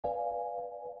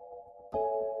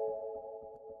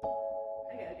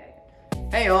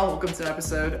Hey y'all, welcome to an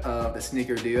episode of the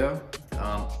Sneaker Duo.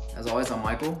 As always, I'm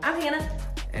Michael. I'm Hannah.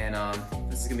 And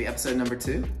this is gonna be episode number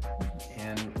 2.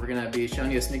 And we're gonna be showing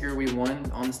you a sneaker we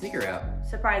won on the sneaker app.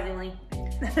 Surprisingly.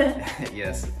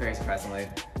 Yes, very surprisingly.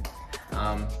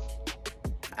 I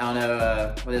don't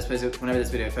know whenever this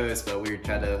video posts, but we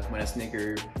tried to win a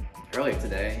sneaker earlier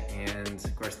today, and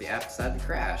of course the app decided to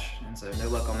crash, and so no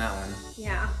luck on that one.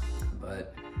 Yeah.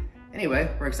 But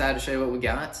anyway, we're excited to show you what we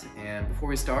got, and before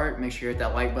we start, make sure you hit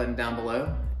that like button down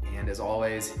below, and as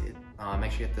always,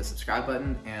 make sure you hit the subscribe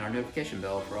button and our notification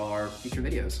bell for all our future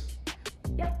videos.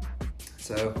 Yep.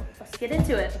 So let's get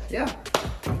into it. Yeah.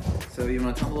 So you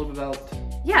want to tell a little bit about?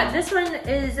 Yeah, this one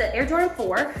is Air Jordan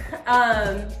 4,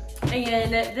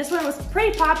 and this one was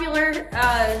pretty popular.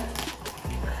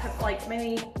 Like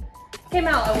maybe came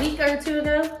out a week or two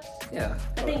ago. Yeah,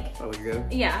 I think a week ago.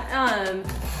 Yeah.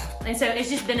 And so it's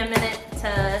just been a minute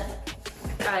to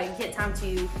get time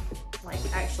to like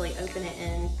actually open it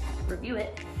and review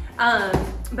it.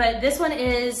 But this one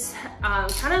is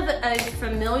kind of a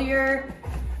familiar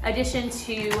addition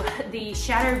to the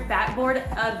shattered backboard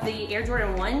of the Air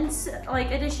Jordan 1s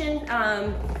like edition,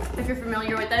 if you're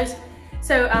familiar with those.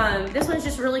 So this one's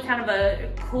just really kind of a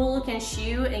cool looking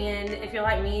shoe, and if you're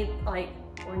like me, like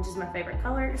orange is my favorite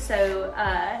color, so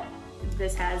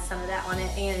this has some of that on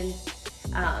it, and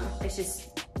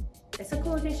it's a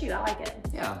cool looking shoe. I like it.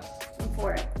 Yeah. I'm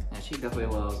for it. Yeah, she definitely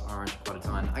loves orange quite a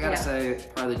ton. I gotta say,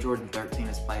 probably the Jordan 13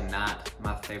 is probably not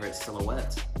my favorite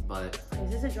silhouette, but...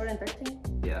 Is this a Jordan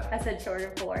 13? Yeah. I said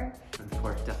Jordan 4. Jordan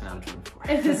 4, definitely not a Jordan 4.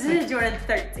 This is a Jordan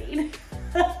 13.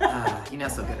 You're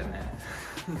not so good at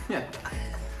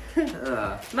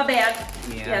that. My bad.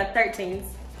 Yeah. 13s.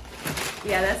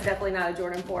 Yeah, that's definitely not a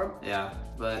Jordan 4. Yeah,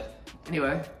 but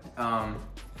anyway,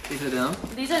 these are them.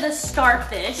 These are the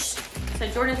Starfish. So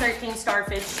Jordan 13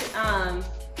 Starfish.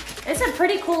 It's a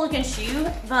pretty cool looking shoe,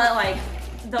 but like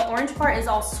the orange part is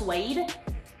all suede,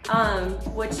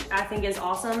 which I think is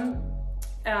awesome.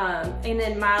 And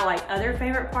then my like other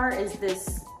favorite part is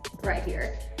this right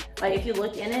here. Like if you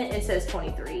look in it, it says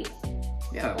 23.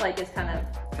 Yeah. Like it's kind of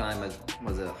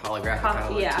was it holographic kind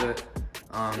of look to it?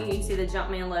 You can see the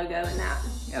Jumpman logo in that.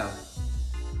 Yeah.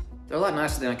 They're a lot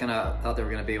nicer than I kind of thought they were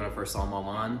going to be when I first saw them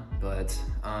online, but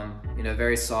you know,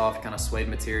 very soft, kind of suede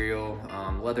material.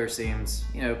 Leather seems,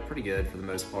 you know, pretty good for the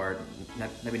most part.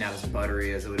 Maybe not as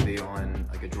buttery as it would be on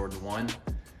like a Jordan 1,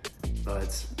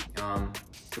 but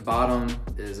the bottom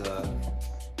is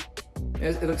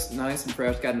it looks nice and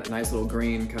fresh. Got a nice little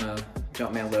green kind of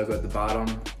Jumpman logo at the bottom.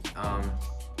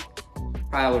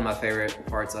 Probably one of my favorite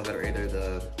parts of it are either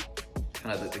the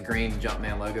green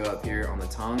Jumpman logo up here on the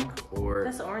tongue, or...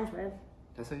 That's orange, man.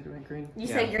 Did I say green? You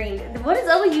say green. What is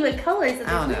up with you with colors?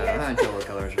 I don't know. I'm not into what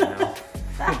colors right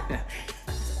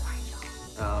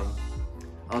now.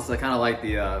 Also, I kind of like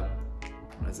the,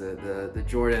 what is it? The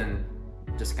Jordan,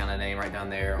 just kind of name right down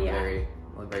there on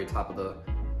the very top of the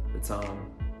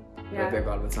tongue. Yeah. Very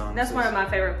bottom of the tongue. That's one of my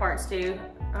favorite parts too.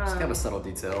 Just kind of a subtle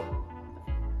detail.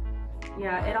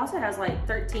 Yeah, it also has like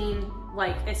 13,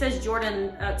 like it says Jordan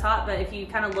up top, but if you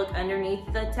kind of look underneath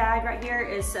the tag right here,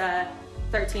 it's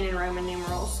 13 in Roman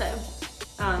numerals. So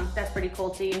that's pretty cool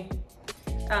too.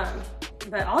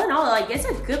 But all in all, like it's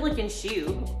a good looking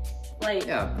shoe. Like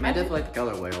yeah, I definitely like the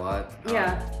colorway a lot.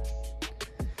 Yeah.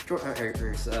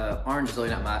 Orange is really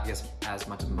not as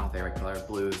much of my favorite color.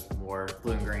 Blue is more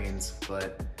blue and greens,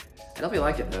 but I definitely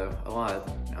like it though a lot.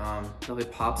 Definitely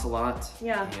pops a lot.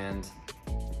 Yeah. And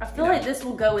I feel like this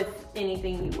will go with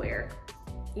anything you wear,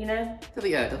 you know?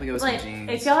 Yeah, definitely go with like, some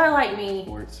jeans. If y'all are like me,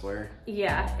 sportswear.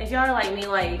 Yeah, if y'all are like me,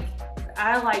 like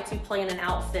I like to plan an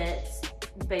outfit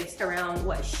based around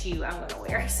what shoe I'm gonna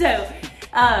wear. So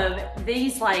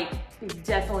these like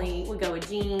definitely would go with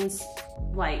jeans,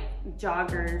 like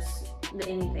joggers,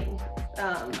 anything.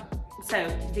 So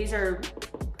these are,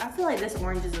 I feel like this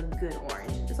orange is a good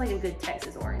orange. It's like a good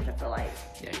Texas orange, I feel like.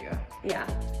 Yeah, you go. Yeah,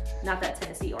 not that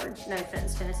Tennessee orange. No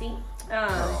offense, Tennessee. Or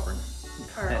Auburn.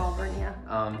 Or Auburn, yeah.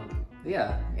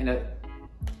 Yeah, you know,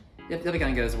 it kind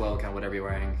of goes well, kind of whatever you're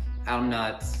wearing. I don't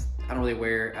really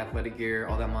wear athletic gear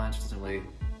all that much. It's not really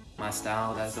my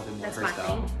style. That's definitely more her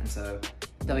style. Thing. And so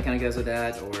definitely kind of goes with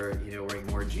that, or you know, wearing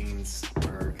more jeans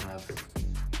or kind of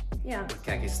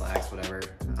khaki slacks, whatever.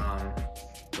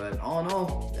 But all in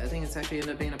all, I think it's actually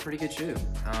ended up being a pretty good shoe.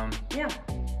 Yeah,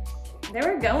 they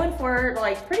were going for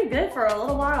like pretty good for a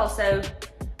little while, so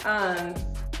I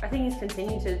think it's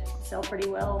continued to sell pretty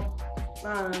well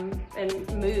and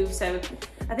move. So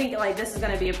I think like this is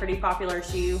going to be a pretty popular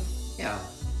shoe. Yeah.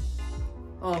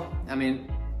 Well, I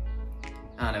mean,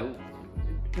 I don't know.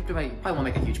 probably won't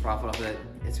make a huge profit off it.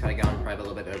 It's kind of gone probably a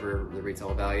little bit over the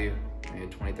retail value, maybe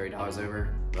 $20, $30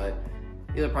 over, but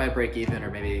either probably break even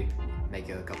or maybe make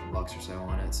a couple bucks or so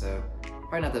on it. So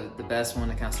probably not the best one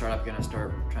to kind of start up. You're gonna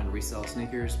start trying to resell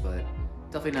sneakers, but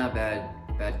definitely not a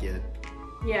bad get.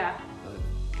 Yeah. But,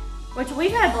 Which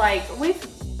we've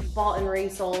bought and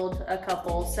resold a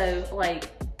couple, so like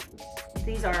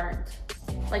these aren't,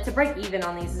 like to break even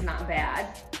on these is not bad.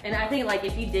 And I think like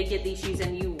if you did get these shoes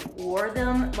and you wore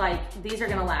them, like these are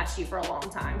gonna last you for a long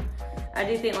time. I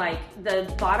do think like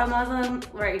the bottom of them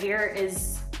right here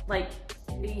is like,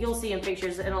 you'll see in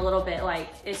pictures in a little bit, like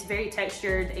it's very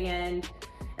textured and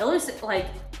it looks like,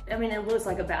 I mean, it looks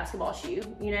like a basketball shoe,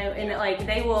 you know, and like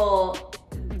they're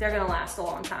gonna last a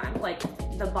long time. Like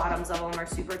the bottoms of them are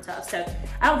super tough. So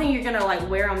I don't think you're gonna like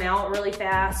wear them out really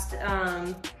fast.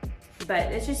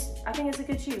 But it's just, I think it's a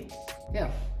good shoe.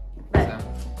 Yeah. But, so,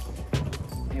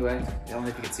 anyway, I don't know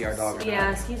if you can see our dog or yeah,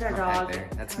 not. excuse our dog. There.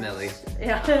 That's Millie.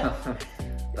 Yeah.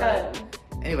 But,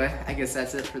 anyway, I guess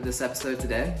that's it for this episode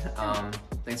today.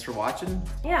 Thanks for watching.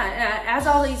 Yeah, as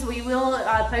always, we will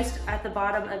post at the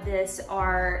bottom of this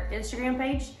our Instagram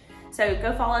page. So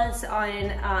go follow us on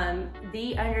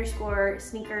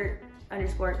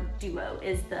 _sneaker_duo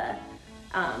is the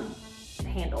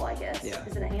handle, I guess. Yeah.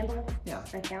 Is it a handle? Yeah.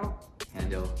 An account?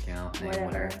 Handle, count, name, Whatever.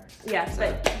 whatever. Yeah, So-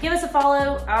 but give us a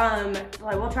follow.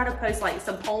 Like we'll try to post like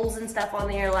some polls and stuff on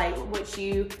there, like which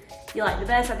you like the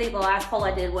best. I think the last poll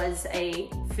I did was a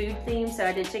food theme, so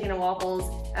I did chicken and waffles.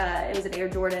 It was an Air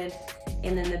Jordan,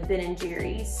 and then the Ben &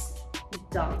 Jerry's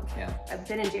dunk. Yeah.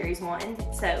 Ben & Jerry's won.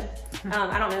 So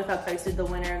I don't know if I posted the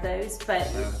winner of those, but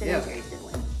Ben yeah. & Jerry's did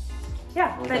win.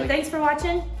 Yeah, Well, but thanks for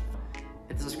watching.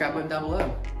 Hit the subscribe button down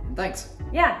below. And thanks.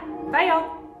 Yeah, bye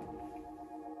y'all.